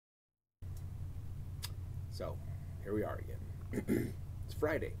So, here we are again. It's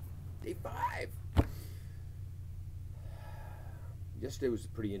Friday, day 5. Yesterday was a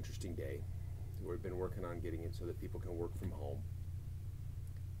pretty interesting day. We've been working on getting it so that people can work from home.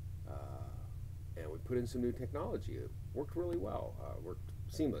 And we put in some new technology. It worked really well. Worked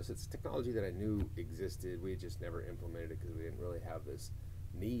seamless. It's technology that I knew existed. We just never implemented it because we didn't really have this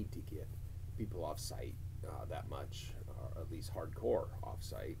need to get people off-site that much, or at least hardcore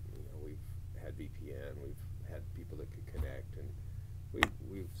off-site. You know, we've had VPN, we've had people that could connect, and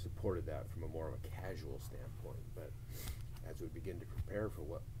we've supported that from a more of a casual standpoint. But as we begin to prepare for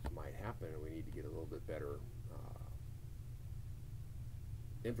what might happen, we need to get a little bit better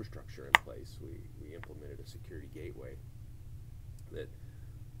infrastructure in place. We implemented a security gateway that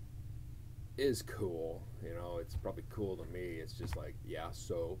is cool. You know, it's probably cool to me. It's just like, yeah,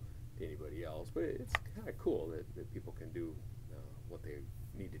 so to anybody else. But it's kind of cool that people can do what they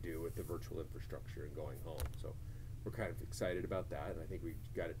need to do with the virtual infrastructure and going home. So we're kind of excited about that, and I think we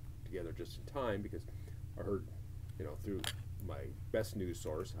got it together just in time because I heard, you know, through my best news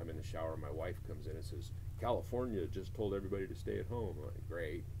source, I'm in the shower, my wife comes in and says, California just told everybody to stay at home. I'm like,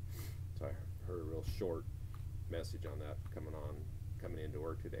 great. So I heard a real short message on that coming into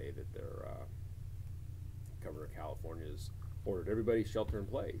work today that their Governor of California's ordered everybody shelter in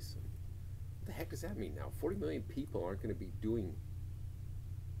place. What the heck does that mean now? 40 million people aren't going to be doing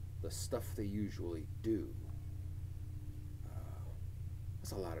the stuff they usually do.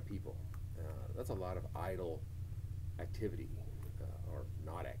 That's a lot of people. That's a lot of idle activity, or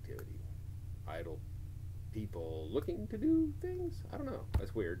not activity. Idle people looking to do things? I don't know.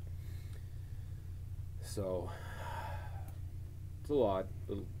 That's weird. So it's a lot,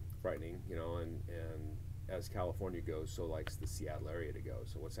 a little frightening, you know, and as California goes, so likes the Seattle area to go.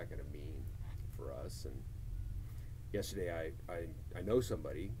 So what's that going to mean for us? And yesterday I know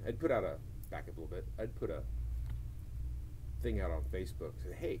somebody, I'd put out back up a little bit, I'd put a thing out on Facebook,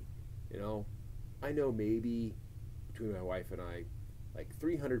 said, hey, you know, I know maybe between my wife and I, like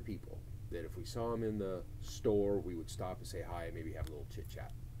 300 people that if we saw them in the store, we would stop and say hi and maybe have a little chit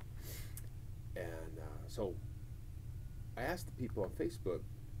chat. And so I asked the people on Facebook,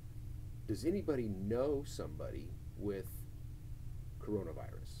 does anybody know somebody with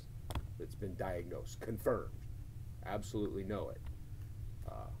coronavirus that's been diagnosed, confirmed? Absolutely know it.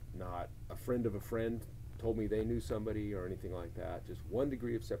 Not a friend of a friend told me they knew somebody or anything like that. Just 1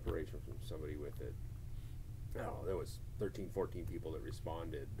 degree of separation from somebody with it. Oh, there was 13, 14 people that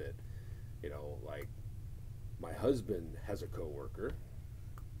responded that, you know, like, my husband has a coworker.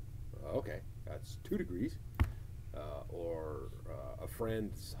 Okay, that's 2 degrees. Or a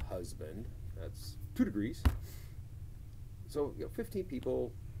friend's husband, that's 2 degrees. So, you know, 15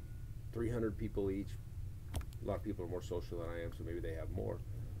 people, 300 people each. A lot of people are more social than I am, so maybe they have more.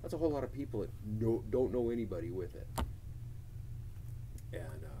 That's a whole lot of people that don't know anybody with it.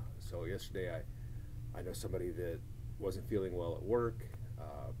 And so yesterday I know somebody that wasn't feeling well at work,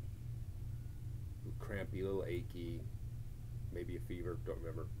 crampy, a little achy, maybe a fever, don't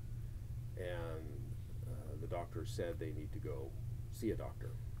remember. And the doctor said they need to go see a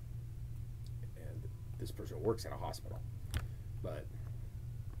doctor. And this person works at a hospital. But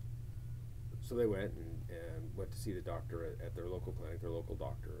so they went and went to see the doctor at their local clinic, their local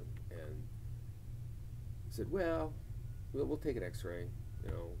doctor, and said, well, we'll take an x-ray, you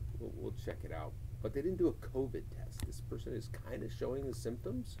know, we'll check it out. But they didn't do a COVID test. This person is kind of showing the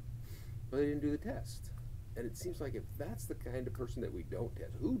symptoms, but they didn't do the test. And it seems like if that's the kind of person that we don't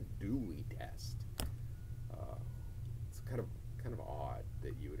test, who do we test? It's kind of odd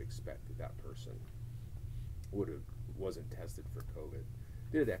that you would expect that person wasn't tested for COVID.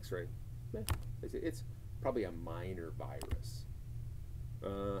 Did an x-ray. It's probably a minor virus.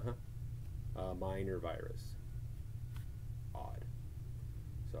 A minor virus. Odd.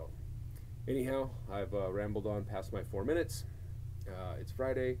 So, anyhow, I've rambled on past my 4 minutes. It's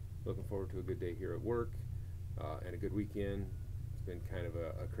Friday. Looking forward to a good day here at work and a good weekend. It's been kind of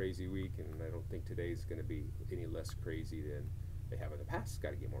a crazy week, and I don't think today's going to be any less crazy than they have in the past. Got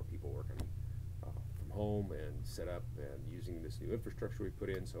to get more people working from home and set up and using this new infrastructure we put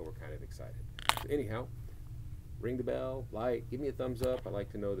in, so we're kind of excited. So anyhow, ring the bell, like, give me a thumbs up. I like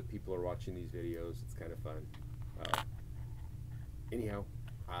to know that people are watching these videos. It's kind of fun. Anyhow,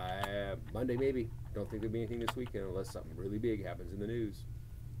 Monday maybe. Don't think there'll be anything this weekend unless something really big happens in the news.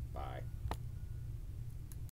 Bye.